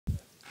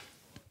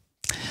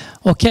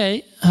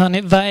Okej,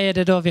 hörni, vad är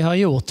det då vi har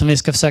gjort om vi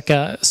ska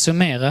försöka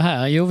summera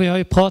här? Jo, vi har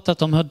ju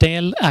pratat om hur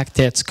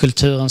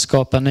delaktighetskulturen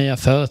skapar nya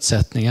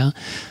förutsättningar.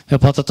 Vi har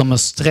pratat om hur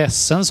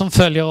stressen som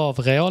följer av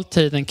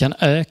realtiden kan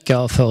öka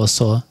och få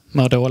oss att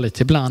må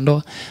dåligt ibland.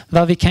 Och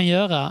vad vi kan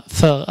göra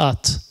för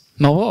att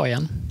må bra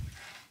igen.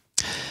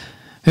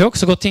 Vi har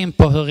också gått in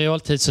på hur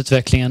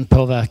realtidsutvecklingen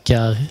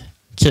påverkar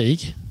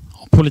krig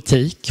och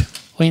politik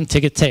och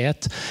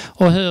integritet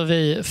och hur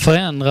vi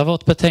förändrar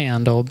vårt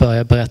beteende och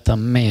börjar berätta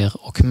mer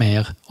och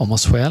mer om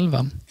oss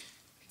själva.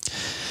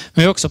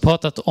 Vi har också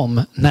pratat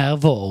om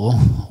närvaro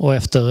och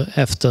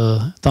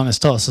efter Daniel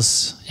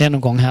Strasers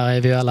genomgång här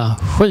är vi alla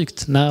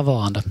sjukt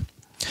närvarande.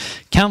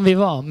 Kan vi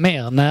vara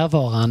mer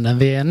närvarande än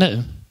vi är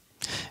nu?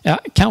 Ja,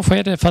 kanske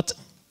är det för att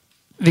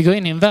vi går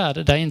in i en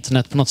värld där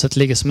internet på något sätt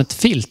ligger som ett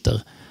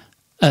filter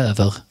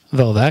över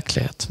vår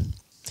verklighet.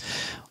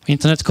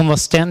 Internet kommer vara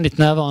ständigt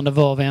närvarande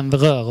var vi än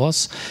rör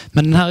oss.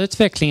 Men den här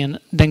utvecklingen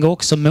den går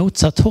också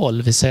motsatt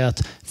håll. Vi säger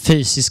att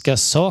fysiska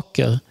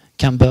saker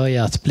kan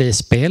börja att bli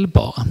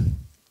spelbara.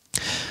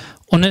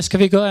 Och nu ska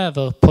vi gå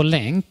över på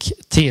länk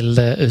till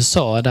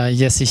USA där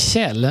Jesse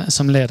Schell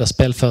som leder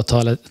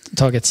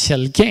spelföretaget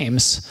Schell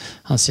Games,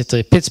 han sitter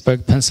i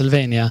Pittsburgh,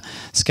 Pennsylvania,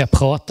 ska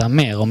prata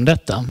mer om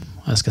detta.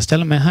 Jag ska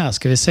ställa mig här,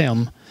 ska vi se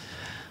om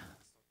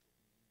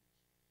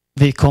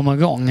vi kommer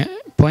igång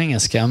på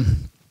engelska.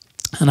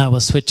 And I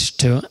will switch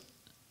to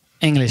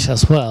English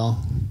as well.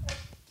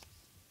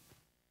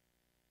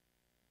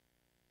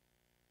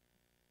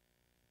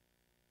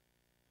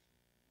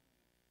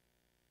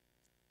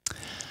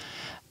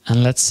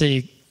 And let's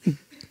see.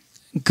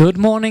 Good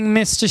morning,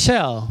 Mr.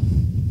 Schell.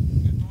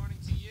 Good morning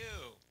to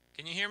you.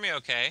 Can you hear me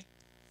okay?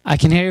 I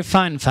can hear you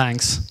fine,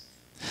 thanks.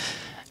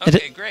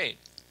 Okay, great.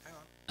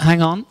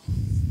 Hang on.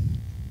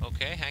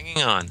 Okay,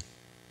 hanging on.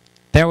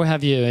 There we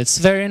have you. It's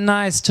very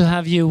nice to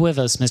have you with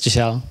us, Mr.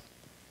 Schell.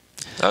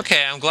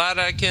 Okay, I'm glad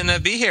I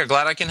can be here.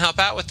 Glad I can help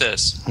out with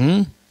this.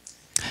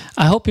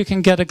 I hope you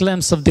can get a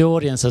glimpse of the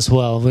audience as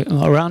well. We're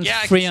around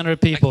 300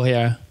 people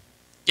here.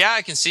 Yeah,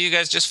 I can see you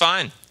guys just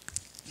fine.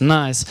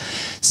 Nice.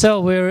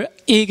 So we're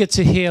eager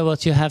to hear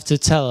what you have to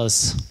tell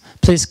us.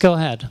 Please go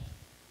ahead.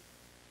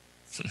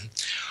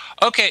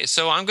 Okay,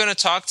 so I'm going to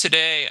talk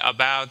today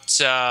about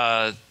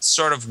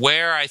sort of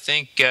where I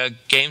think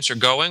games are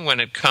going when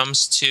it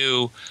comes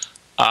to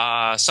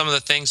some of the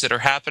things that are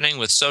happening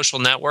with social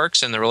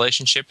networks and the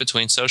relationship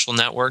between social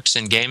networks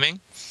and gaming.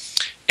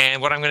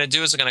 And what I'm going to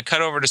do is I'm going to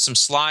cut over to some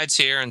slides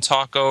here and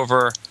talk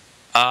over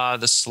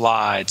the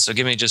slides. So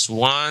give me just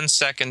 1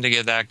 second to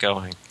get that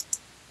going.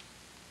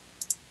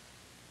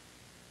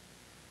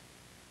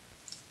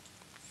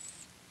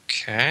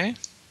 Okay.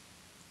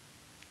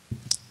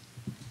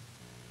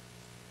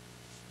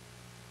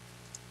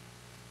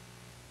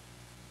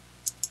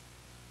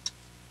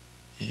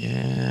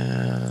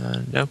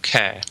 And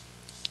okay.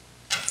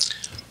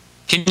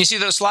 Can you see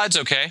those slides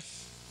okay?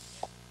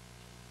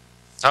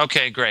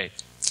 Okay, great.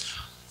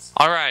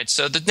 All right,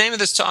 so the name of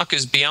this talk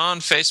is Beyond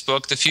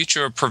Facebook, the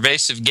Future of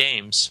Pervasive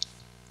Games.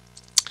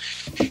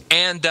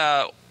 And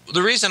the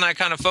reason I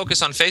kind of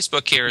focus on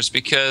Facebook here is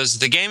because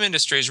the game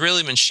industry has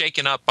really been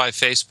shaken up by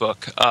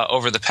Facebook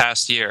over the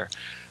past year.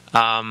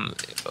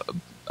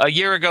 A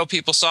year ago,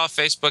 people saw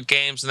Facebook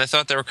games and they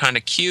thought they were kind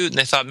of cute and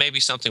they thought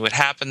maybe something would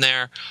happen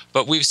there.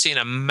 But we've seen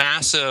a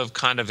massive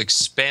kind of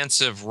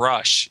expansive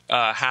rush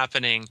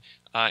happening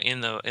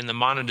in the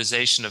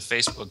monetization of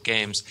Facebook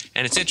games.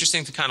 And it's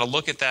interesting to kind of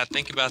look at that,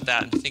 think about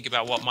that, and to think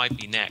about what might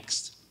be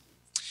next.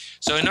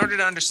 So in order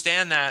to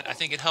understand that, I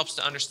think it helps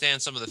to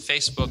understand some of the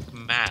Facebook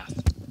math.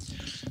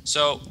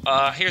 So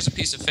here's a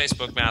piece of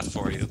Facebook math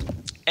for you.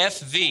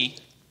 FV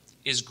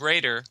is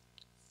greater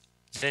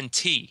than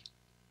T.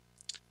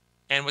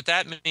 And what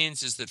that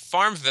means is that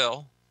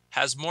Farmville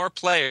has more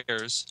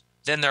players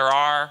than there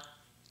are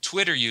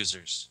Twitter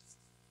users.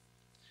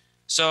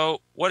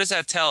 So what does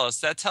that tell us?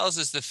 That tells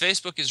us that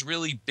Facebook is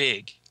really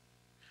big.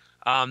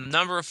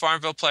 Number of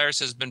Farmville players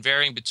has been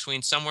varying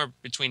somewhere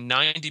between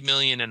 90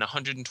 million and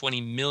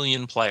 120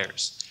 million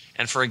players.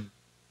 And for a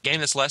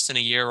game that's less than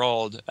a year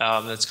old,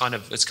 it's kind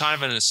of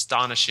an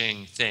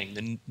astonishing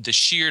thing, the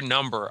sheer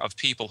number of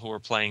people who are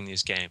playing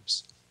these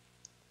games.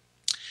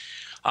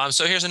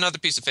 So here's another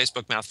piece of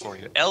Facebook math for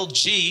you.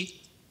 LG,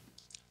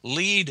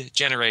 lead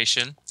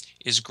generation,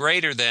 is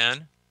greater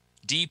than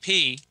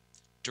DP,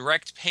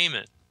 direct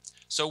payment.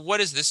 So what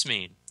does this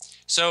mean?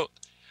 So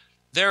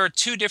there are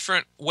two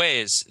different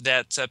ways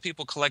that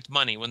people collect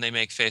money when they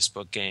make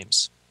Facebook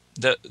games.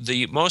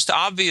 The most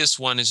obvious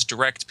one is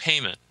direct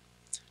payment.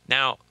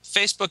 Now,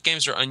 Facebook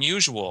games are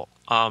unusual.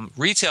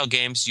 Retail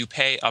games, you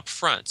pay up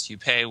front. You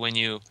pay when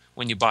you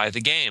buy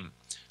the game.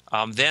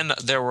 Then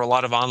there were a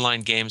lot of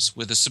online games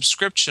with a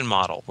subscription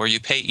model where you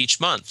pay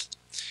each month.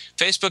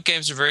 Facebook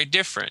games are very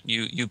different.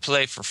 You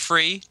play for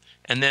free,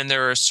 and then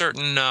there are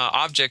certain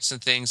objects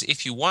and things,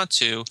 if you want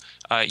to,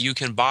 you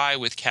can buy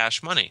with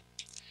cash money.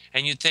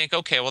 And you'd think,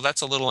 okay, well,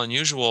 that's a little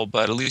unusual,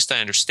 but at least I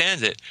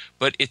understand it.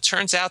 But it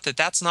turns out that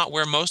that's not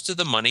where most of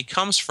the money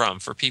comes from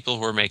for people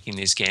who are making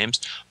these games.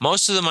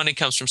 Most of the money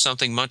comes from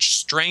something much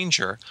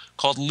stranger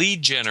called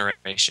lead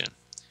generation.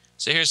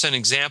 So here's an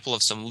example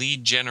of some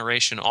lead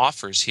generation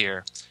offers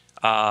here.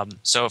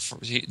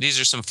 These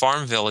are some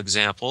Farmville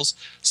examples.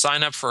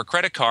 Sign up for a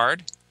credit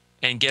card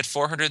and get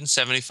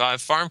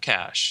 475 farm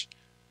cash.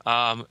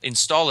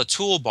 Install a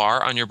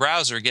toolbar on your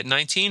browser, get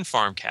 19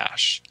 farm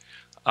cash.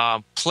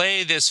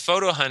 Play this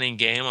photo hunting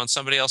game on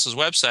somebody else's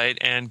website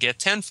and get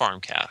 10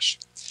 farm cash.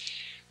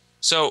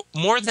 So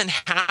more than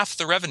half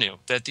the revenue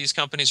that these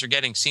companies are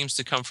getting seems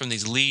to come from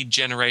these lead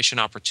generation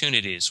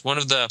opportunities. One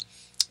of the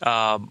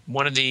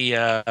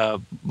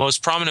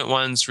most prominent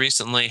ones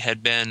recently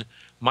had been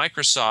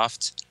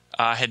Microsoft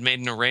had made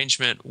an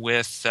arrangement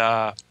with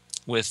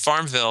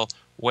Farmville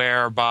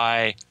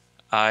whereby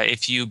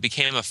if you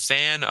became a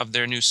fan of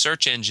their new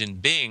search engine,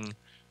 Bing,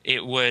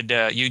 it would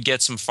you'd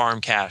get some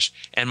farm cash.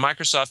 And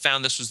Microsoft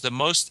found this was the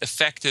most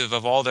effective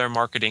of all their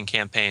marketing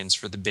campaigns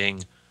for the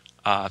Bing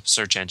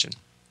search engine.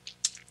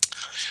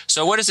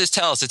 So what does this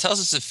tell us? It tells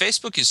us that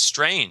Facebook is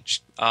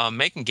strange.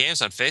 Making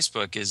games on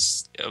Facebook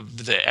is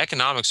the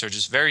economics are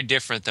just very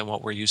different than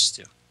what we're used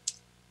to.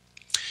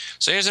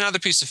 So here's another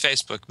piece of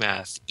Facebook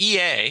math.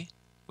 EA,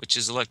 which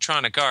is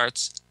Electronic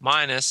Arts,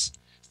 minus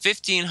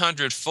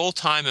 1,500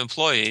 full-time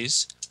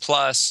employees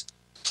plus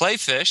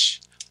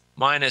Playfish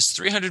minus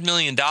 $300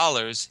 million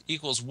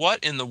equals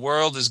what in the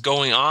world is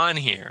going on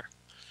here?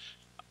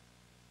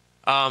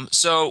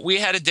 So we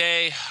had a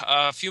day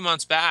a few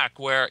months back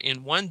where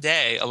in one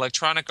day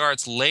Electronic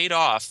Arts laid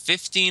off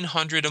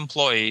 1,500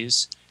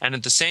 employees, and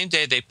at the same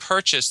day they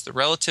purchased the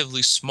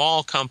relatively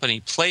small company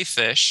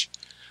Playfish,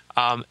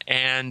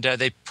 and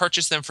they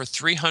purchased them for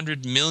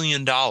 $300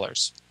 million.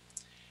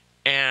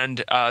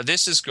 And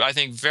this is, I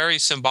think, very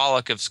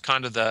symbolic of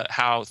kind of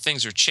how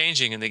things are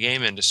changing in the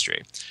game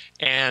industry.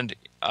 And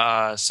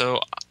so,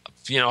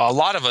 you know, a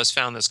lot of us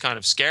found this kind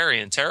of scary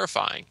and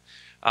terrifying.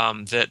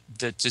 That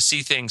to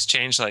see things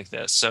change like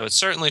this. So it's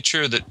certainly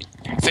true that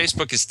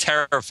Facebook is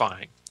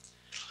terrifying.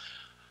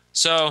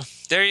 So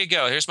there you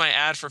go. Here's my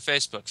ad for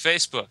Facebook.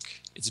 Facebook,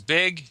 it's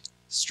big,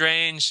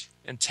 strange,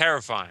 and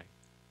terrifying.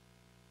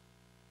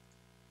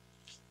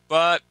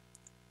 But,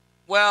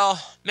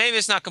 well, maybe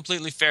it's not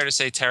completely fair to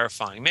say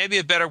terrifying. Maybe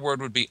a better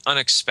word would be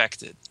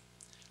unexpected.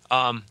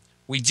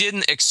 We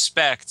didn't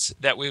expect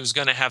that we was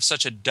going to have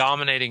such a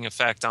dominating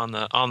effect on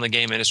the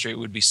game industry. It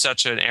would be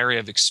such an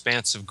area of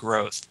expansive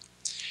growth.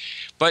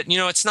 But, you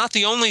know, it's not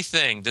the only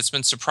thing that's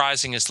been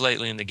surprising us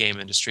lately in the game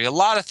industry. A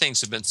lot of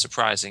things have been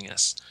surprising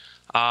us.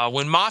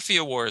 When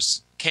Mafia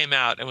Wars came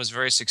out and was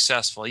very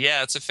successful,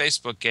 yeah, it's a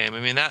Facebook game.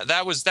 I mean,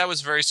 that was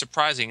very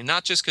surprising, and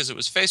not just because it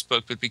was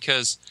Facebook, but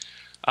because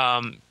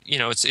you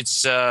know,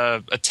 it's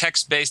a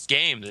text-based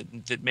game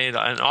that made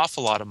an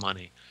awful lot of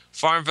money.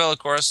 Farmville, of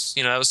course,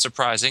 you know, that was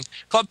surprising.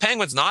 Club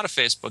Penguin's not a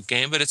Facebook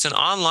game, but it's an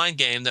online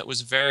game that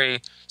was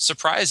very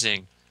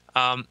surprising.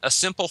 A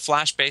simple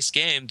Flash-based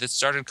game that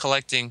started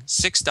collecting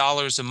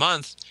 $6 a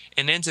month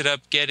and ended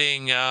up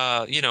getting,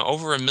 you know,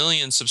 over 1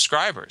 million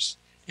subscribers,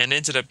 and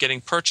ended up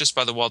getting purchased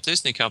by the Walt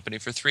Disney Company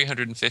for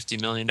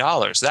 $350 million.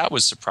 That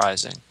was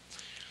surprising.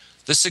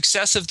 The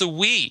success of the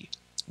Wii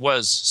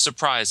was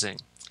surprising.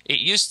 It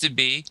used to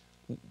be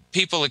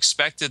people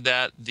expected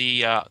that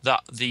the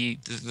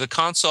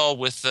console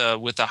with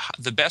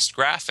the best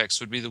graphics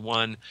would be the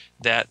one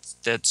that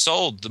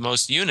sold the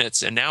most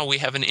units, and now we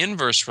have an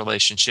inverse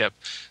relationship.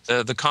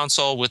 The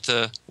console with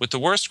the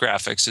worst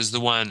graphics is the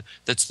one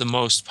that's the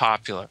most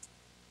popular.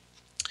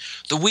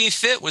 The Wii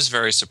Fit was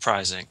very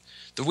surprising.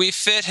 The Wii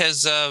Fit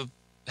has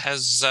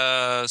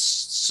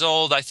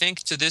sold, I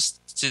think, at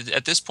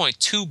this point,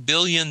 $2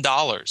 billion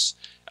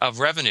of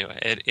revenue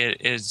it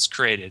is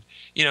created.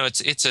 You know,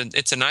 it's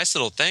a nice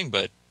little thing,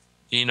 but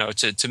you know,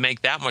 to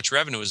make that much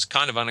revenue is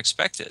kind of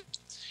unexpected.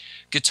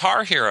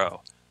 Guitar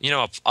Hero, you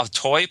know, a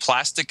toy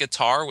plastic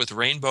guitar with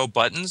rainbow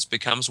buttons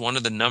becomes one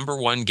of the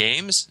 #1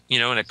 games. You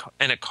know,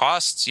 and it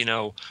costs, you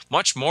know,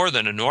 much more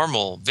than a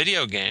normal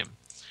video game.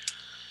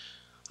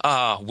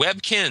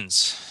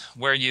 Webkins,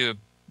 where you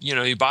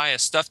buy a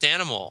stuffed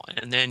animal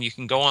and then you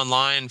can go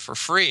online for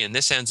free, and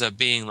this ends up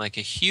being like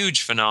a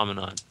huge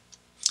phenomenon.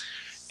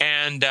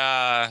 And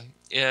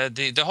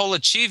the whole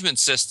achievement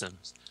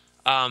systems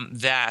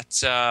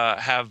that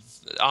have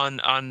on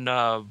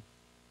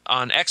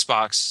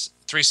Xbox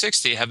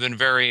 360 have been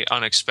very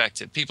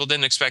unexpected. People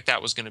didn't expect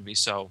that was going to be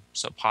so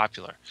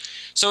popular.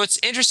 So it's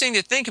interesting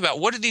to think about,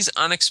 what do these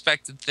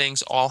unexpected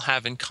things all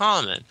have in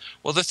common?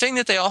 Well, the thing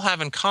that they all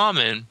have in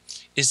common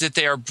is that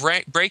they are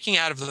breaking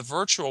out of the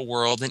virtual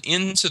world and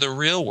into the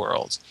real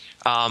world.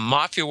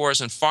 Mafia Wars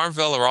and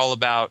Farmville are all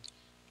about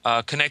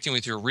connecting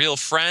with your real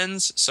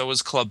friends. So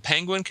is Club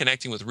Penguin,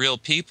 connecting with real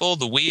people.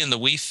 The Wii and the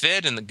Wii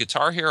Fit and the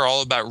Guitar Hero are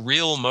all about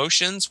real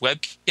emotions.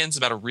 Webkin's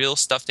about a real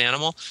stuffed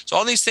animal. So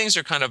all these things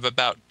are kind of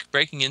about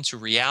breaking into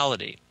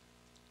reality.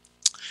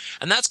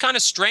 And that's kind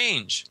of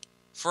strange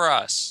for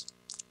us.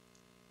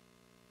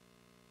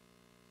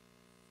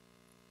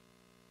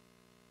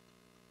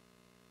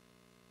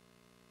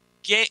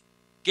 Ga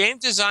game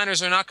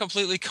designers are not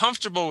completely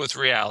comfortable with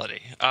reality.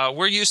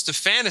 We're used to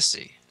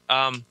fantasy.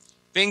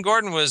 Bing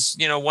Gordon was,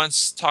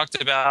 once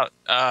talked about,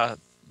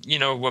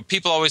 what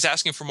people always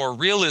asking for more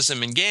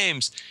realism in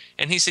games,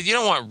 and he said, you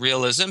don't want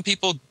realism.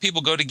 People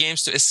go to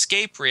games to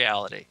escape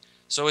reality.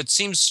 So it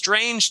seems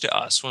strange to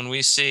us when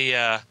we see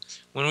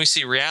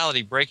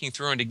reality breaking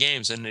through into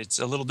games, and it's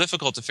a little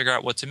difficult to figure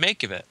out what to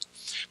make of it.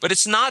 But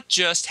it's not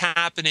just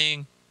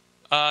happening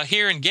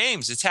here in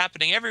games. It's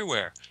happening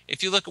everywhere.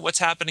 If you look at what's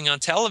happening on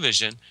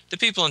television, the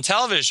people in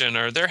television,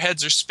 their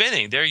heads are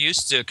spinning. They're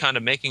used to kind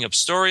of making up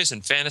stories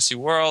in fantasy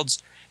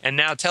worlds, and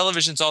now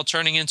television's all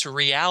turning into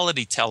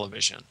reality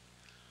television.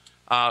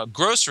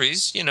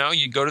 Groceries,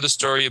 you go to the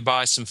store, you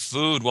buy some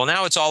food. Well,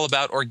 now it's all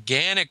about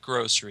organic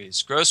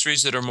groceries,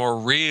 groceries that are more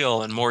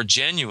real and more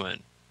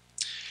genuine.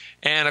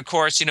 And of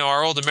course,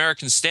 our old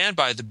American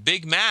standby, the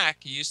Big Mac.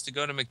 You used to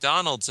go to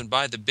McDonald's and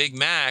buy the Big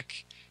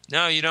Mac.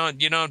 No, you don't.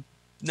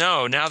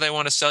 No, now they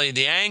want to sell you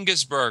the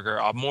Angus burger,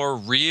 a more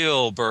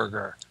real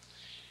burger.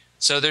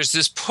 So there's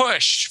this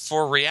push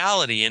for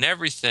reality in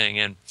everything.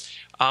 And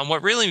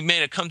what really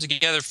made it come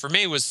together for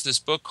me was this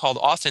book called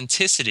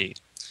Authenticity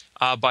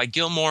by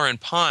Gilmore and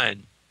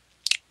Pine,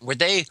 where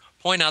they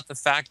point out the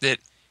fact that,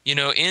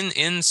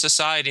 in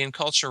society and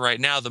culture right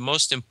now, the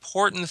most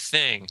important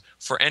thing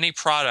for any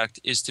product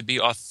is to be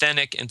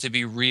authentic and to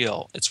be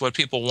real. It's what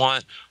people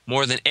want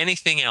more than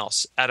anything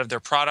else out of their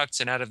products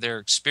and out of their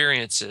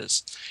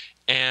experiences.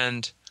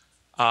 And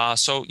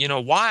so,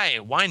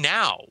 why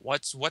now?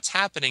 What's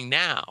happening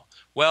now?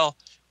 Well,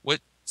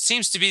 what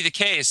seems to be the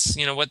case,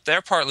 what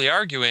they're partly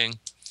arguing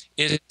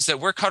is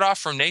that we're cut off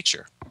from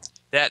nature.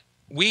 That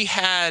we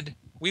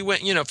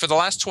went, for the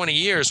last 20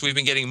 years, we've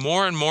been getting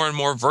more and more and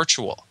more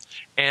virtual.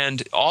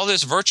 And all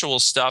this virtual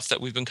stuff that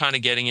we've been kind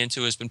of getting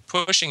into has been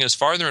pushing us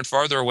farther and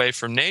farther away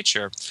from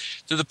nature,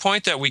 to the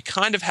point that we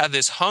kind of have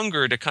this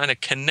hunger to kind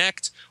of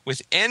connect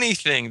with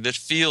anything that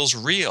feels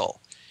real.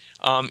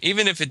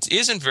 Even if it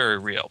isn't very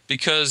real,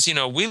 because,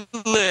 we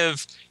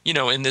live,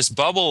 in this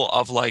bubble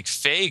of like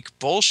fake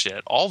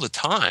bullshit all the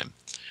time.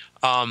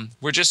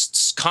 We're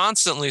just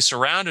constantly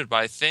surrounded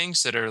by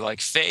things that are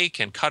like fake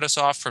and cut us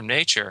off from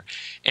nature.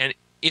 And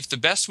if the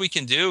best we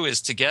can do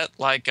is to get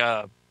like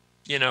a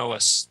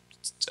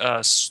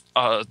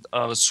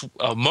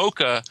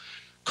mocha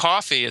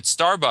coffee at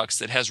Starbucks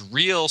that has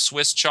real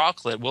Swiss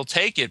chocolate, we'll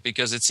take it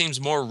because it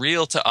seems more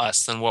real to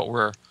us than what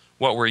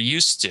we're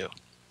used to.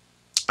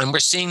 And we're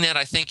seeing that,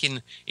 I think,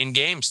 in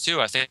games,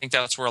 too. I think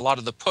that's where a lot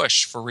of the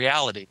push for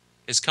reality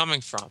is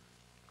coming from.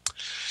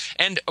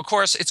 And, of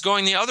course, it's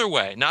going the other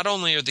way. Not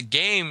only are the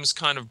games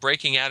kind of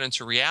breaking out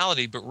into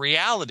reality, but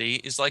reality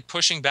is like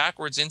pushing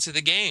backwards into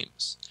the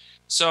games.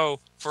 So,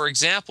 for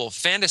example,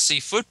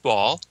 fantasy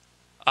football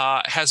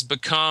has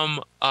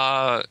become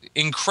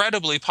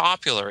incredibly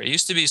popular. It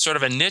used to be sort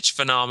of a niche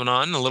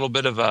phenomenon, a little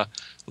bit of a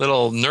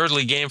little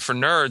nerdly game for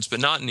nerds, but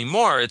not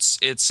anymore. It's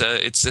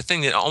the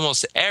thing that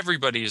almost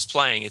everybody is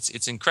playing.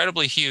 It's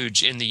incredibly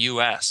huge in the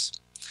U.S.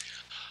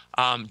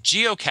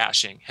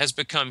 Geocaching has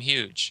become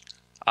huge.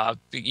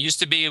 It used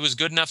to be it was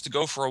good enough to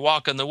go for a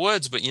walk in the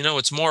woods, but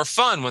it's more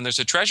fun when there's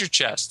a treasure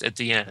chest at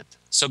the end.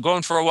 So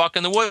going for a walk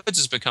in the woods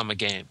has become a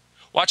game.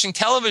 Watching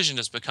television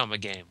has become a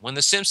game. When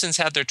The Simpsons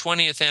had their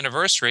 20th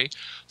anniversary,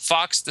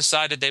 Fox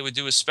decided they would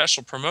do a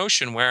special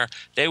promotion where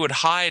they would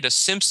hide a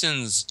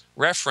Simpsons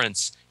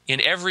reference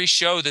in every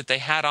show that they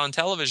had on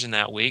television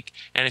that week,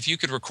 and if you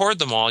could record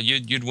them all,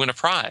 you'd win a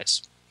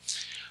prize.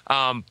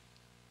 In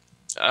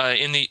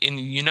the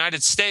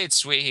United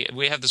States, we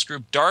have this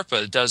group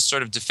DARPA that does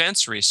sort of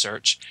defense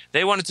research.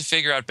 They wanted to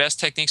figure out best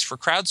techniques for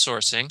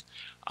crowdsourcing.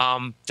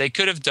 They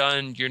could have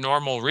done your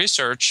normal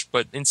research,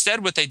 but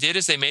instead what they did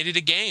is they made it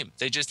a game.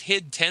 They just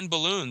hid 10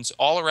 balloons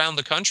all around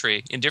the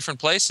country in different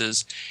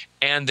places,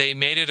 and they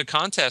made it a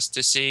contest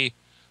to see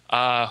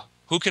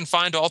who can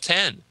find all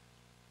 10.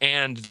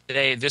 And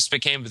this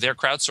became their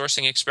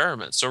crowdsourcing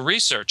experiment. So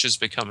research is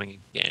becoming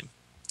a game.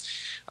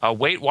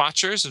 Weight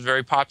Watchers is a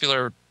very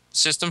popular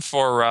system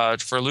for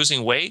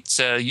losing weight.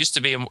 Used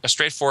to be a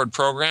straightforward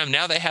program.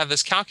 Now they have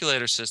this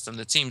calculator system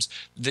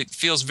that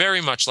feels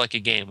very much like a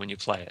game when you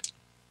play it.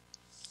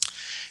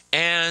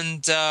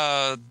 And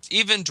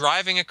even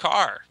driving a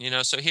car,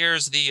 so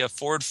here's the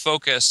Ford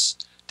Focus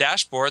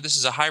dashboard. This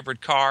is a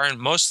hybrid car, and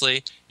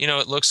mostly,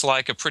 it looks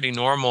like a pretty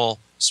normal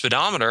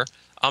speedometer.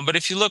 But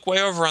if you look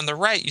way over on the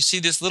right, you see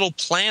this little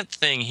plant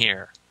thing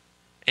here,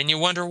 and you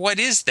wonder, what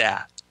is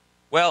that?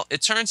 Well,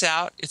 it turns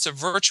out it's a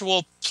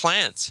virtual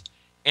plant,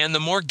 and the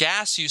more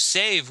gas you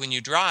save when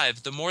you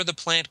drive, the more the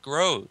plant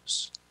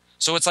grows.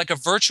 So it's like a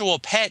virtual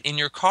pet in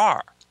your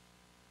car,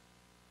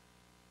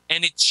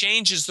 and it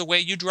changes the way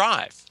you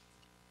drive.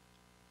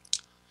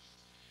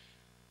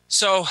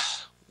 So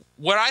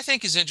what I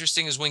think is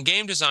interesting is when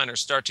game designers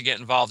start to get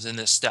involved in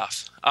this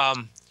stuff.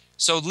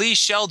 So Lee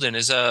Sheldon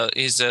is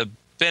a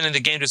been in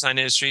the game design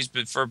industry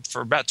for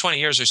about 20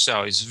 years or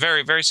so. He's a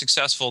very, very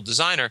successful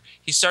designer.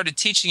 He started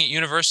teaching at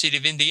University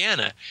of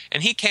Indiana,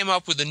 and he came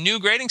up with a new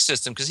grading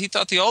system because he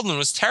thought the old one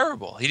was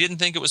terrible. He didn't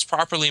think it was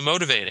properly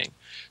motivating.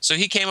 So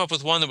he came up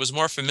with one that was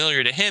more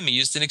familiar to him. He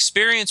used an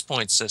experience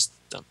point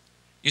system.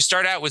 You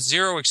start out with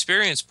 0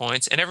 experience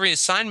points, and every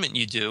assignment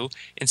you do,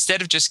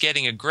 instead of just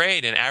getting a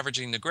grade and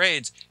averaging the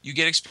grades, you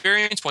get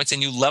experience points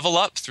and you level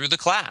up through the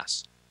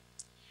class.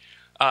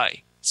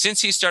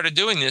 Since he started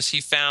doing this, he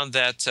found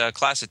that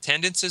class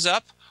attendance is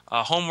up,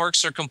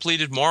 homeworks are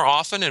completed more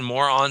often and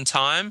more on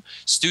time,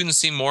 students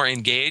seem more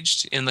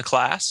engaged in the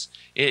class.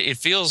 It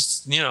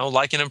feels,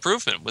 like an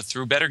improvement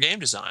through better game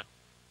design.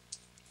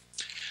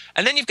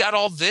 And then you've got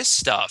all this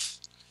stuff,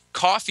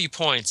 coffee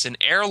points and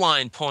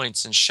airline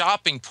points and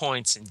shopping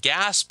points and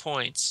gas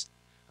points.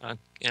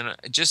 And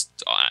just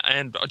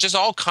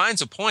all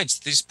kinds of points.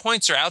 These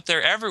points are out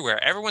there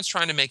everywhere. Everyone's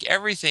trying to make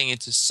everything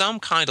into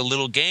some kind of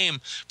little game,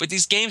 but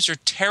these games are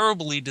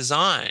terribly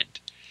designed.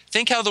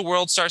 Think how the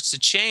world starts to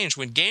change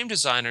when game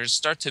designers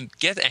start to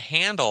get a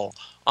handle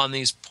on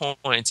these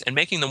points and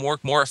making them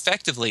work more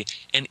effectively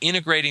and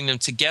integrating them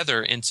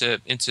together into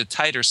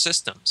tighter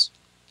systems.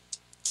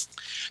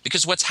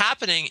 Because what's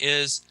happening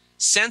is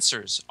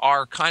sensors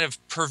are kind of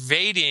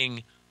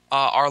pervading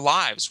our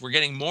lives. We're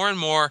getting more and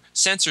more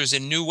sensors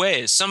in new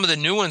ways. Some of the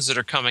new ones that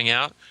are coming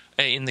out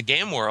in the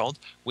game world,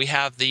 we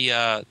have the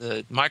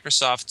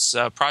Microsoft's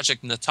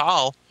Project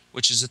Natal,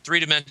 which is a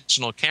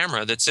 3-dimensional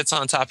camera that sits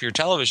on top of your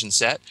television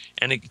set,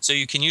 and so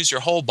you can use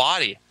your whole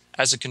body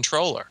as a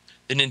controller.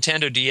 The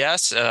Nintendo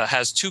DS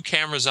has 2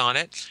 cameras on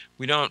it.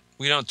 We don't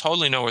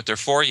totally know what they're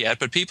for yet,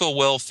 but people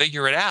will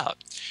figure it out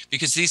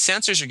because these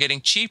sensors are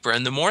getting cheaper,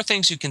 and the more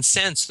things you can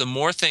sense, the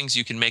more things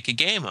you can make a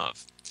game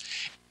of.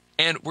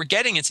 And we're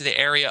getting into the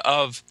area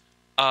of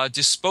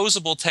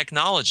disposable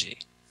technology.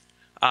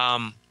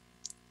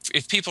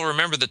 If people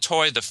remember the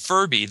toy, the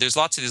Furby, there's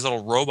lots of these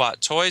little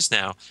robot toys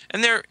now,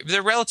 and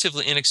they're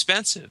relatively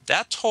inexpensive.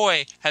 That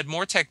toy had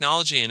more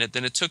technology in it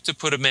than it took to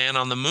put a man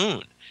on the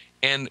moon.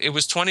 And it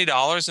was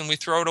 $20, and we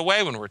throw it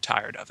away when we're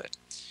tired of it.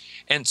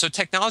 And so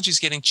technology is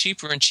getting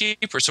cheaper and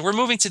cheaper. So we're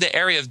moving to the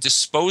area of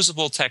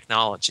disposable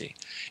technology.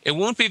 It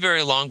won't be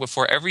very long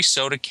before every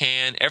soda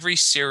can, every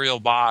cereal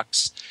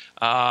box,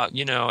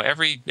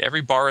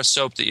 every bar of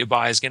soap that you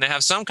buy is going to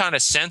have some kind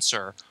of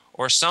sensor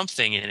or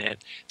something in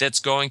it that's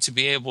going to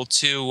be able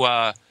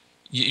to,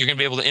 you're going to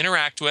be able to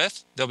interact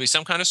with. There'll be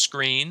some kind of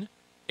screen.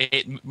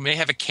 It may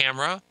have a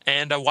camera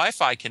and a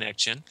Wi-Fi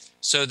connection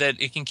so that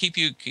it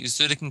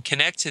can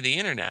connect to the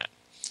internet.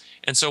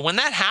 And so when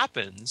that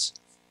happens,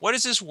 what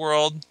does this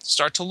world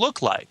start to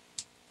look like?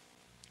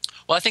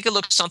 Well, I think it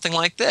looks something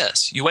like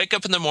this. You wake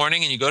up in the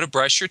morning and you go to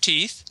brush your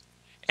teeth,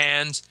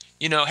 and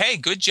hey,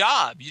 good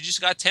job. You just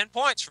got 10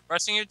 points for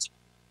brushing your teeth.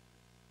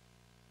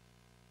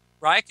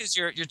 Right? Because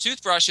your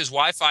toothbrush is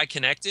Wi-Fi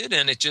connected,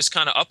 and it just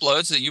kind of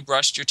uploads that you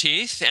brushed your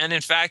teeth. And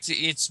in fact,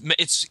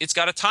 it's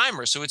got a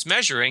timer, so it's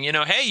measuring.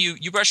 Hey,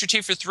 you brush your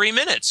teeth for 3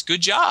 minutes.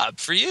 Good job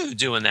for you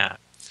doing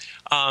that.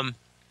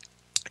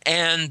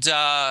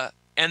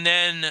 And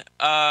then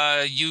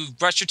you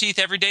brush your teeth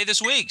every day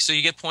this week, so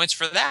you get points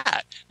for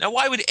that. Now,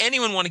 why would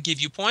anyone want to give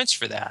you points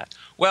for that?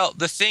 Well,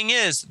 the thing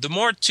is, the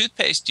more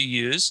toothpaste you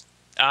use,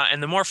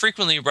 and the more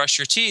frequently you brush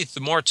your teeth, the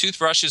more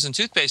toothbrushes and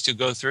toothpaste you'll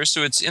go through.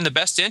 So it's in the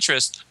best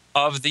interest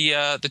of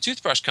the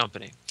toothbrush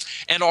company.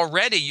 And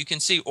already you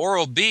can see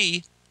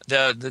Oral-B,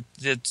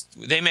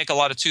 they make a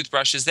lot of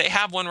toothbrushes. They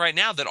have one right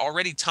now that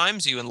already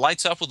times you and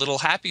lights up with a little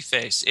happy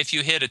face if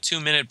you hit a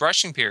 2-minute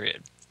brushing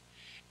period.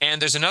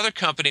 And there's another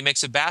company that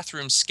makes a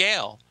bathroom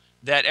scale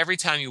that every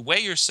time you weigh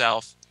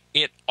yourself,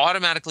 it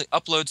automatically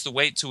uploads the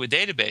weight to a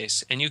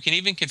database. And you can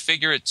even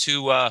configure it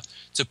to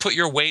put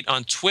your weight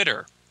on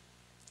Twitter.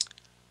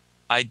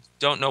 I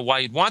don't know why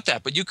you'd want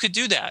that, but you could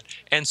do that.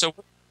 And so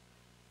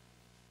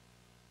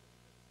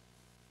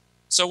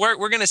we're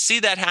going to see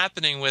that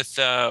happening with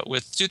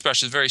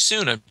toothbrushes very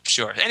soon, I'm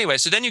sure. Anyway,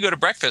 so then you go to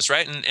breakfast,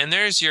 right? And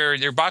there's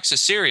your box of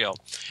cereal.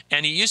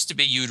 And it used to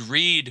be you'd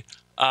read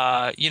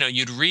the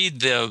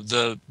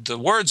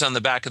words on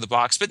the back of the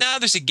box, but now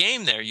there's a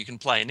game there you can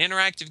play, an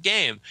interactive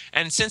game.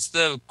 And since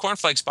the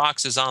cornflakes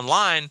box is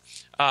online,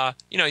 you're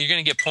going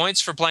to get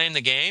points for playing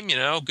the game,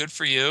 good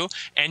for you.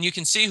 And you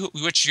can see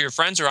which of your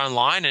friends are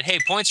online, and hey,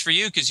 points for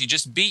you because you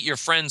just beat your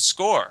friend's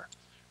score,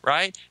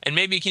 right? And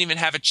maybe you can even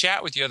have a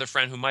chat with your other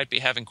friend who might be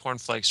having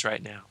cornflakes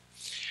right now.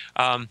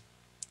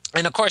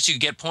 And of course, you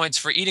get points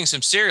for eating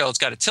some cereal. It's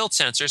got a tilt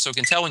sensor, so it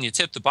can tell when you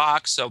tip the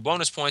box, so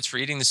bonus points for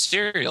eating the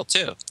cereal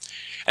too.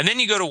 And then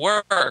you go to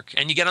work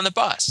and you get on the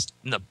bus.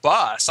 And the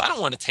bus, I don't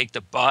want to take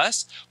the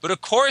bus, but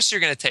of course you're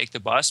going to take the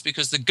bus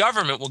because the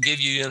government will give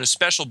you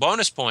special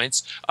bonus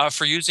points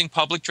for using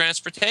public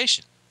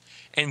transportation.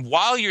 And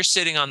while you're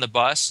sitting on the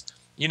bus,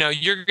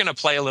 you're going to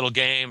play a little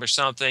game or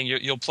something. You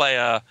could play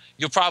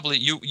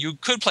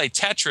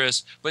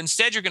Tetris, but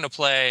instead you're going to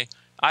play,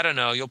 I don't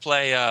know, you'll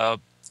play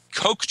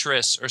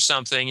Coketris or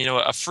something, you know,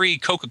 a free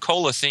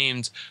Coca-Cola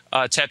themed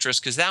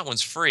Tetris, because that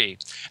one's free.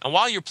 And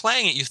while you're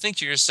playing it, you think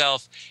to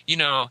yourself, you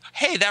know,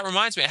 hey, that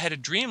reminds me, I had a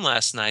dream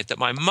last night that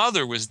my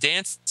mother was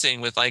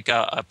dancing with like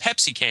a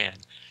Pepsi can.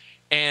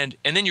 And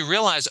then you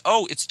realize,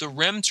 oh, it's the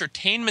REM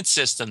entertainment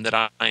system that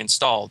I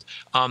installed.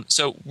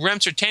 So REM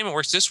entertainment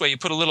works this way. You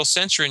put a little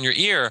sensor in your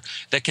ear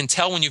that can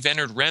tell when you've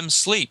entered REM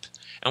sleep.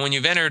 And when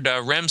you've entered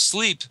REM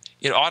sleep,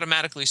 it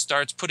automatically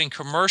starts putting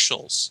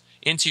commercials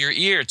into your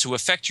ear to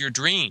affect your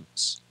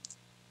dreams.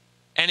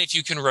 And if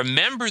you can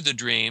remember the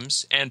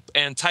dreams and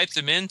type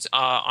them in,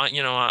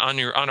 you know,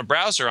 on a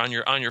browser on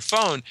your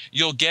phone,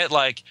 you'll get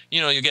like, you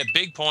know, you get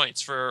big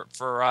points for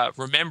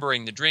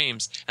remembering the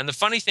dreams. And the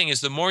funny thing is,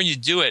 the more you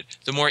do it,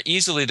 the more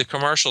easily the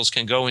commercials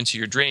can go into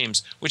your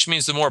dreams, which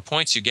means the more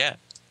points you get.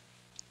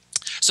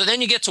 So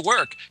then you get to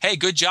work. Hey,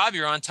 good job,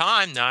 you're on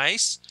time.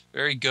 Nice,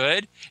 very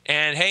good.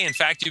 And hey, in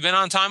fact, you've been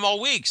on time all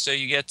week, so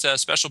you get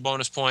special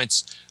bonus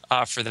points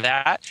for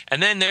that.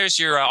 And then there's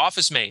your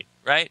office mate,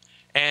 right?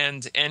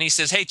 And he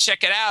says, hey,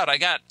 check it out. I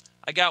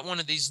got one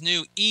of these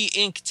new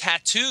e-ink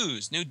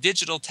tattoos, new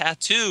digital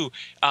tattoo.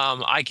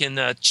 I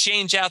can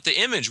change out the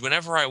image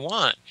whenever I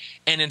want.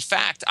 And in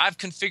fact, I've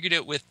configured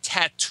it with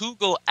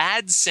Tattoogle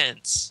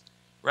AdSense,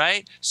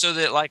 right? So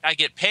that like I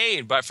get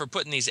paid for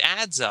putting these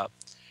ads up.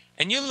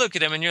 And you look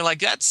at him and you're like,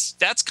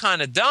 that's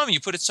kind of dumb. You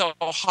put it so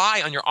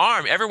high on your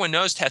arm. Everyone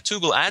knows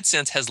Tattoogle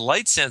AdSense has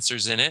light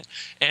sensors in it.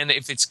 And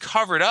if it's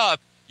covered up,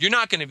 you're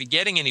not going to be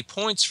getting any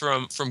points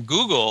from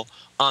Google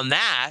on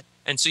that.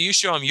 And so you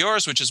show them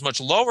yours, which is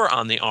much lower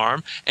on the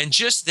arm. And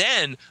just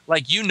then,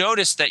 like, you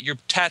notice that your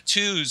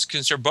tattoos,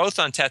 because they're both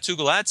on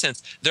Tattoogle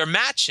AdSense, they're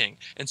matching.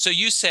 And so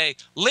you say,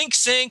 link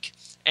sync,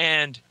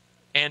 and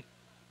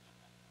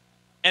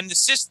the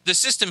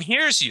system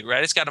hears you,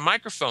 right? It's got a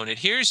microphone. It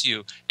hears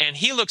you. And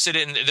he looks at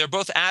it, and they're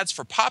both ads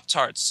for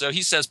Pop-Tarts. So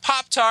he says,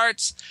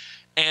 Pop-Tarts,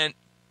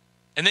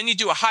 and then you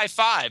do a high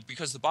five,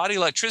 because the body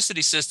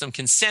electricity system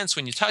can sense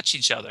when you touch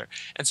each other.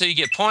 And so you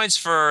get points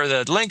for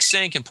the link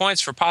sync and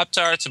points for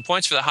Pop-Tarts and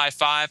points for the high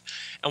five.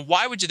 And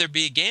why would there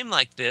be a game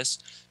like this?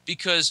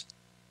 Because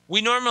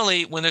we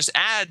normally, when there's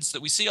ads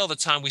that we see all the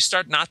time, we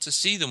start not to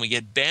see them. We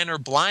get banner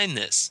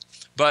blindness.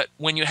 But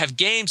when you have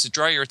games that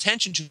draw your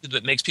attention to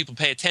that makes people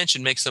pay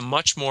attention, makes them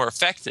much more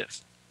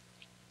effective.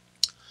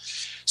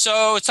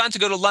 So it's time to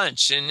go to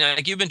lunch,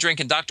 and you've been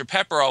drinking Dr.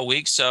 Pepper all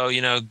week, so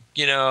you know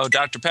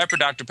Dr. Pepper,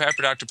 Dr.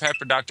 Pepper, Dr.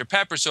 Pepper, Dr.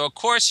 Pepper. So of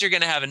course you're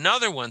going to have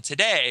another one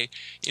today,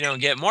 you know,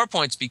 and get more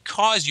points,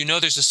 because you know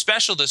there's a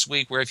special this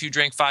week where if you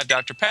drink 5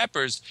 Dr.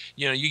 Peppers,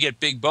 you know, you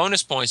get big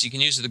bonus points you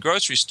can use at the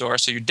grocery store.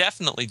 So you're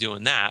definitely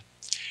doing that.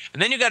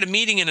 And then you got a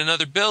meeting in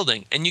another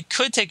building, and you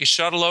could take a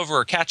shuttle over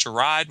or catch a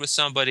ride with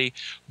somebody,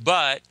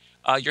 but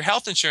your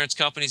health insurance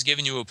company's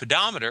giving you a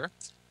pedometer.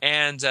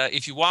 And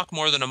if you walk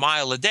more than a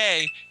mile a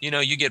day, you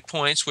know, you get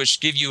points which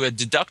give you a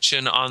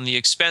deduction on the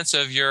expense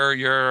of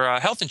your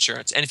health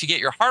insurance. And if you get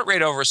your heart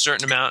rate over a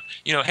certain amount,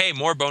 you know, hey,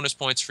 more bonus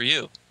points for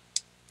you.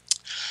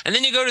 And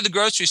then you go to the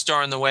grocery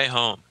store on the way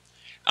home.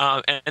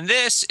 And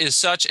this is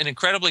such an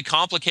incredibly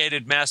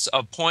complicated mess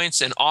of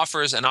points and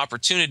offers and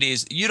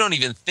opportunities. You don't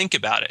even think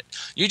about it.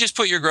 You just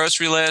put your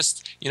grocery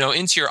list, you know,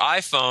 into your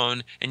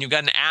iPhone, and you've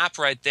got an app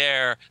right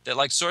there that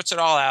like sorts it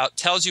all out,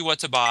 tells you what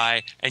to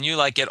buy, and you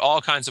like get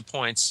all kinds of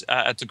points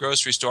at the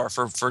grocery store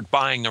for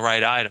buying the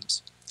right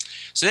items.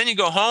 So then you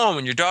go home,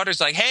 and your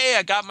daughter's like, "Hey,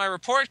 I got my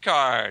report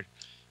card."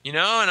 You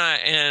know, and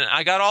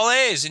I got all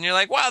A's, and you're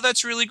like, wow,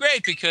 that's really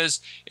great, because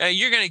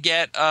you're going to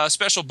get a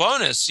special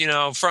bonus, you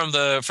know, from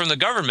the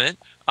government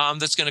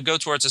that's going to go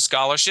towards a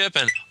scholarship,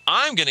 and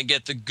I'm going to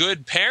get the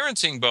good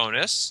parenting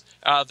bonus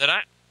that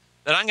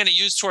I'm going to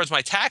use towards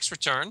my tax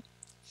return.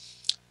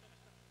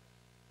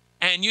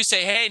 And you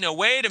say, hey, no,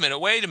 wait a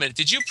minute.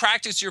 Did you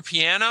practice your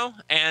piano?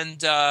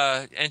 And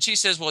she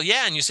says, well,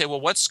 yeah. And you say, well,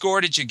 what score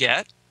did you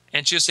get?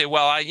 And she'll say,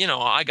 well,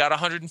 I got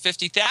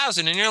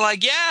 150,000. And you're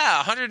like, yeah,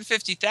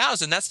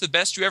 150,000. That's the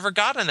best you ever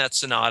got on that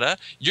sonata.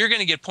 You're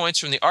going to get points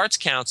from the Arts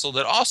Council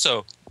that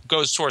also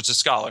goes towards a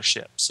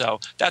scholarship.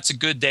 So that's a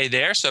good day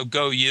there. So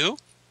go you.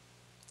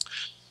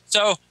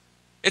 So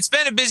it's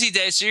been a busy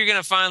day. So you're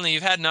going to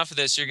you've had enough of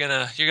this. You're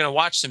going to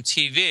watch some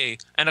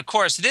TV. And of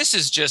course, this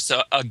is just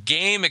a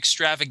game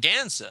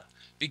extravaganza.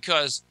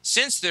 Because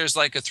since there's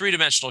like a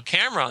 3-dimensional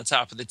camera on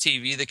top of the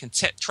TV that can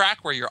track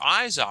where your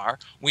eyes are,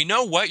 we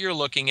know what you're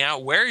looking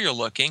at, where you're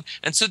looking,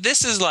 and so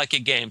this is like a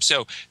game.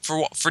 So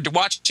for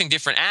watching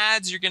different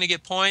ads, you're going to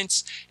get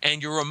points,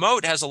 and your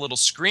remote has a little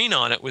screen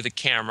on it with a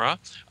camera,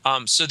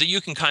 so that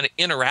you can kind of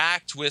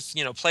interact with,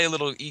 you know, play a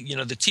little, you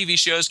know, the TV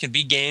shows can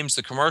be games,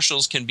 the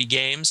commercials can be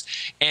games,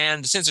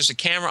 and since there's a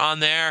camera on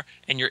there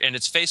and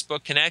it's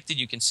Facebook connected,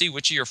 you can see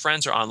which of your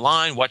friends are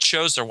online, what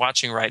shows they're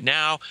watching right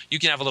now. You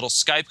can have a little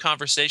Skype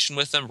conversation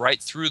with them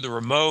right through the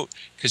remote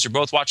because you're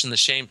both watching the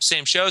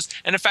same shows.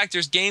 And in fact,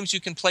 there's games you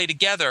can play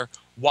together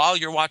while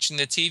you're watching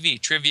the TV,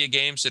 trivia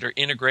games that are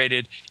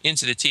integrated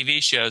into the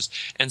TV shows.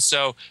 And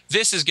so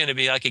this is going to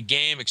be like a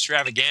game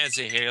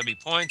extravaganza here. It'll be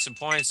points and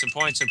points and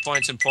points and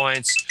points and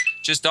points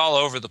just all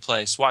over the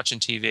place watching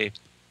TV.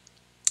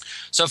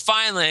 So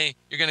finally,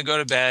 you're going to go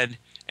to bed,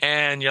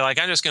 and you're like,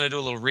 I'm just going to do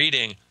a little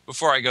reading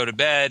before I go to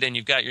bed, and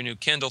you've got your new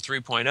Kindle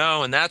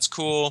 3.0, and that's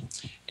cool.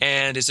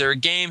 And is there a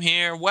game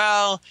here?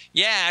 Well,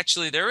 yeah,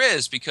 actually there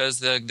is, because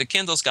the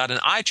Kindle's got an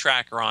eye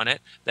tracker on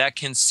it that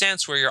can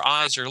sense where your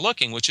eyes are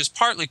looking, which is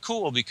partly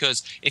cool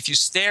because if you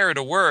stare at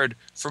a word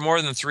for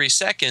more than 3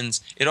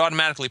 seconds, it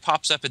automatically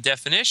pops up a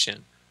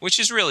definition, which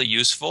is really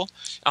useful.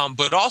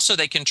 But also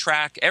they can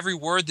track every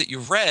word that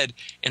you've read,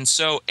 and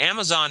so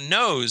Amazon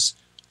knows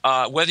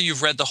whether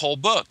you've read the whole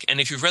book. And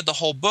if you've read the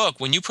whole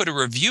book, when you put a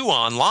review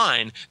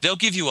online, they'll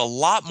give you a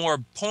lot more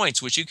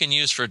points, which you can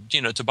use for,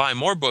 to buy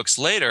more books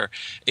later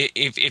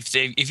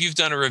if you've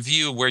done a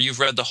review where you've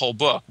read the whole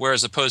book,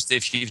 whereas opposed to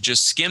if you've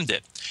just skimmed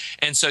it.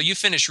 And so you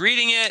finish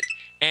reading it,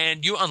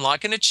 and you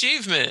unlock an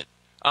achievement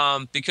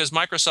because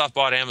Microsoft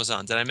bought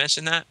Amazon. Did I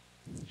mention that?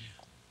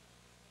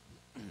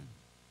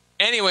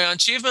 Anyway,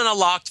 achievement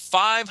unlocked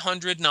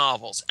 500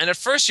 novels. And at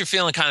first you're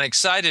feeling kind of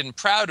excited and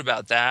proud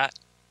about that.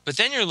 But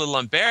then you're a little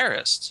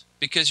embarrassed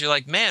because you're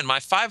like, man, my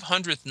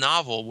 500th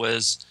novel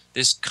was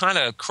this kind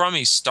of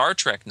crummy Star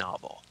Trek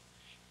novel.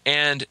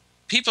 And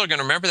people are going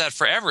to remember that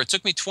forever. It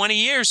took me 20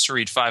 years to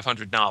read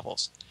 500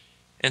 novels.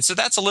 And so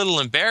that's a little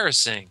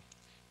embarrassing.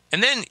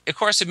 And then, of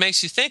course, it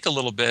makes you think a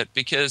little bit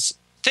because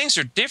things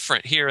are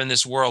different here in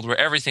this world where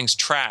everything's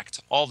tracked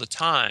all the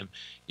time.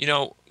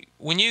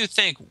 When you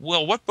think,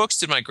 well, what books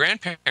did my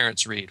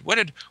grandparents read? What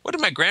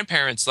did my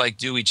grandparents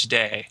do each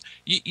day?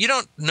 You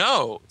don't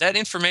know. That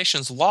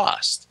information's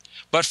lost.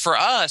 But for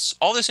us,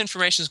 all this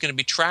information is going to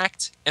be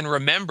tracked and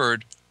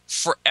remembered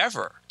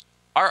forever.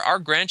 Our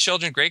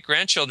grandchildren,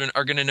 great-grandchildren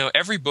are going to know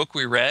every book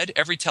we read,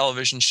 every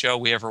television show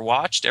we ever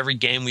watched, every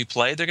game we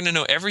played. They're going to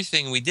know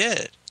everything we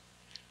did.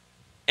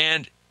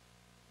 And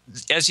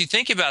as you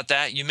think about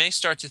that, you may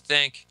start to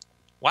think,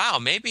 wow,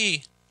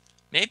 maybe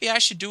I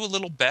should do a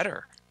little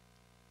better.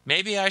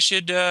 Maybe I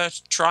should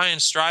try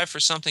and strive for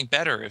something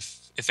better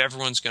if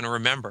everyone's going to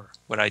remember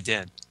what I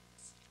did.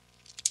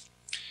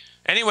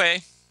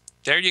 Anyway,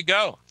 there you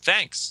go.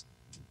 Thanks.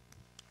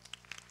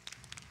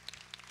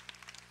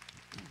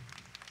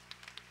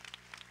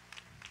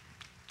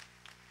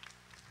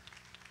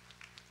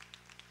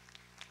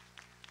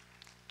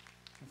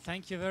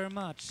 Thank you very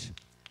much.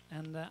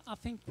 And I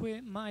think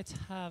we might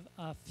have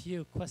a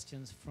few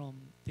questions from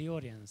the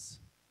audience.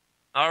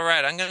 All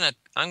right, I'm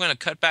gonna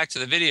cut back to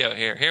the video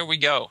here. Here we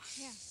go.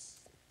 Yeah.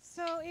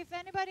 So if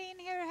anybody in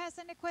here has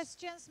any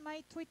questions,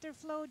 my Twitter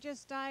flow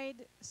just died.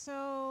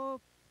 So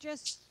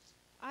just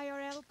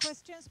IRL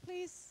questions,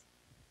 please.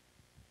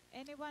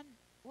 Anyone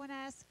want to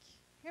ask?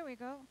 Here we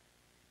go.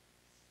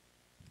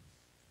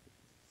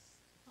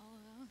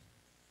 I'll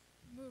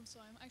move so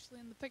I'm actually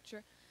in the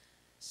picture.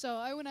 So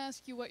I want to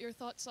ask you what your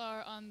thoughts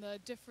are on the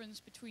difference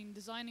between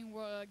designing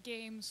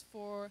games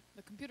for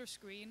the computer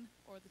screen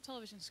or the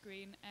television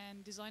screen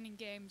and designing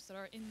games that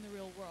are in the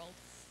real world.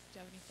 Do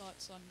you have any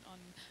thoughts on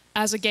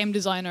as a game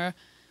designer,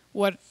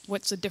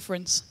 what's the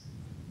difference?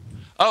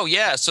 Oh,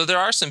 yeah. So there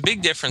are some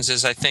big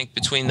differences, I think,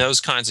 between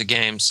those kinds of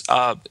games,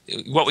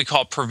 what we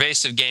call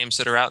pervasive games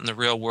that are out in the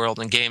real world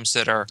and games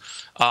that are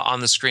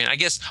on the screen. I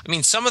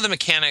mean, some of the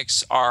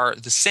mechanics are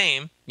the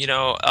same,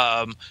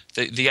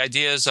 the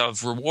ideas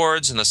of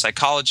rewards and the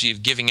psychology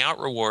of giving out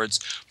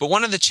rewards. But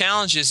one of the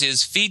challenges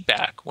is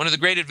feedback. One of the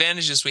great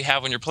advantages we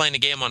have when you're playing a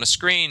game on a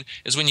screen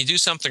is when you do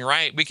something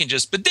right, we can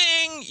just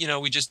ba-ding,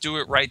 we just do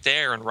it right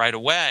there and right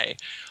away.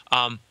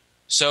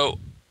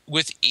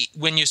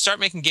 When you start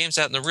making games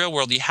out in the real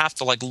world, you have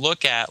to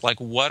look at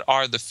what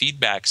are the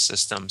feedback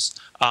systems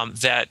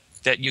that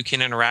you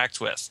can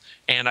interact with.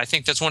 And I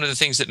think that's one of the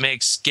things that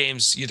makes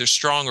games either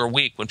strong or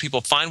weak. When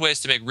people find ways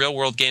to make real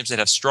world games that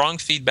have strong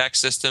feedback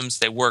systems,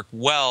 they work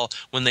well.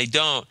 When they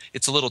don't,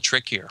 it's a little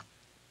trickier.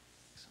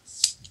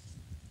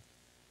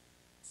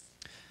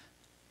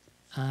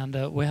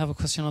 And we have a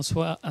question as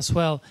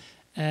well.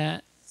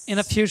 In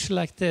a future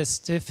like this,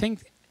 do you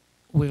think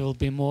we will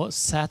be more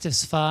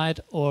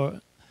satisfied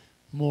or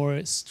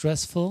more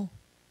stressful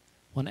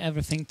when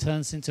everything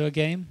turns into a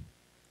game?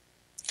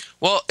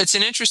 Well, it's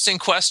an interesting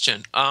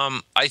question.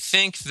 I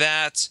think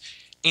that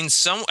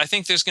I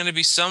think there's going to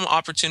be some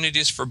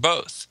opportunities for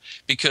both,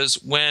 because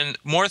when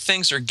more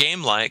things are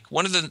game-like,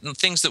 one of the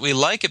things that we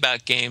like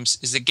about games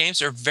is that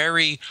games are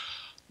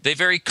they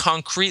very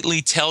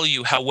concretely tell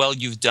you how well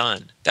you've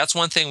done. That's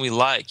one thing we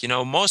like.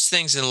 Most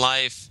things in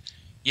life,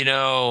 you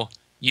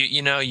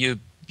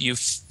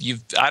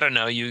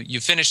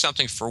finish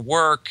something for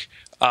work,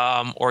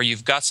 or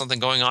you've got something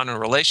going on in a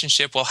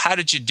relationship. Well, how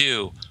did you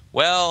do?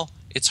 Well,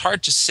 it's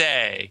hard to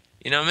say.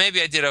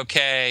 Maybe I did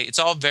okay. It's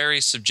all very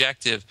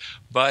subjective.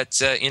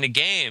 But in a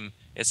game,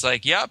 it's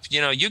like, yep,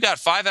 you got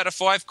 5 out of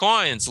 5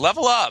 coins.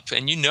 Level up.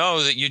 And you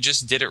know that you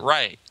just did it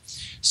right.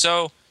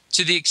 So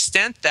to the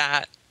extent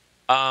that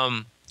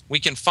we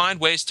can find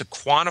ways to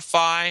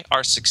quantify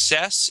our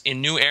success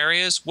in new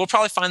areas, we'll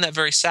probably find that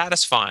very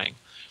satisfying.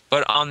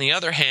 But on the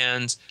other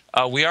hand,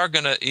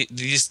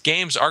 these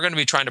games are going to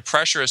be trying to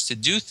pressure us to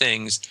do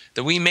things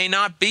that we may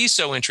not be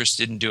so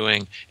interested in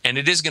doing, and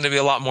it is going to be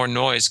a lot more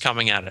noise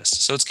coming at us.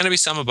 So it's going to be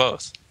some of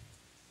both.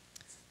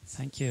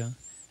 Thank you.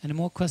 Any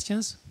more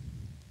questions?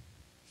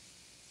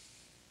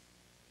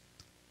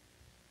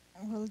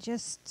 We'll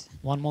just...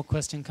 One more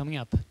question coming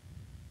up.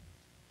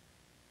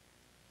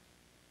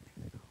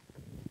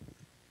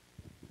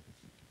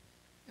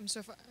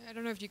 I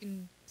don't know if you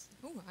can...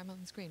 Oh, I'm on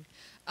the screen.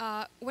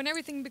 When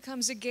everything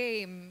becomes a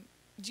game,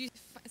 do you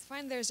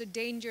find there's a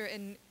danger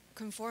in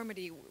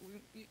conformity?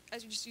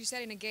 As you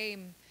said, in a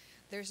game,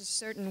 there's a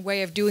certain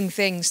way of doing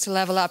things to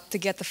level up to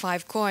get the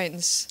 5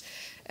 coins.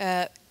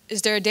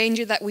 Is there a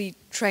danger that we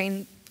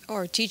train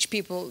or teach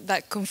people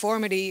that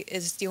conformity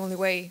is the only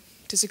way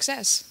to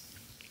success?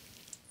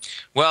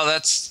 Well,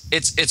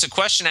 it's a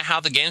question of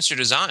how the games are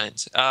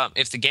designed.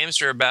 If the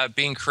games are about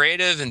being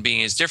creative and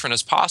being as different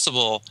as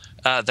possible,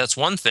 that's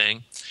one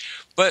thing.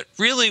 But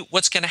really,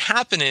 what's going to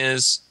happen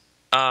is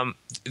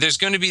there's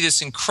going to be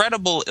this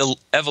incredible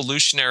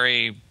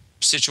evolutionary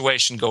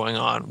situation going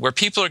on where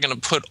people are going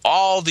to put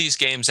all these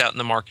games out in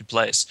the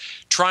marketplace,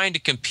 trying to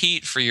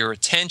compete for your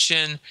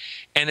attention.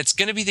 And it's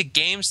going to be the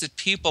games that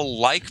people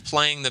like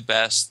playing the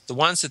best, the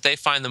ones that they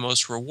find the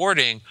most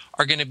rewarding,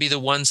 are going to be the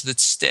ones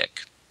that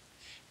stick.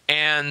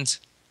 And,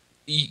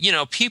 you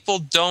know, people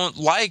don't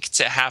like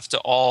to have to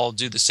all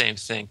do the same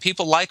thing.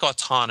 People like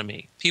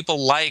autonomy. People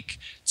like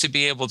to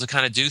be able to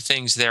kind of do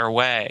things their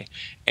way.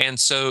 And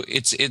so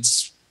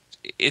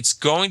it's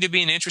going to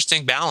be an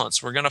interesting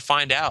balance. We're going to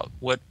find out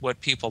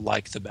what people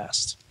like the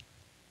best.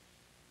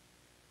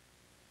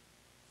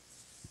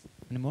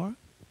 Any more?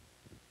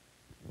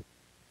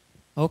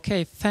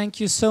 Okay, thank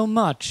you so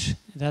much.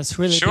 That's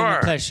really been a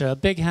pleasure. A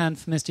big hand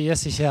for Mr.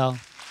 Jesse Schell.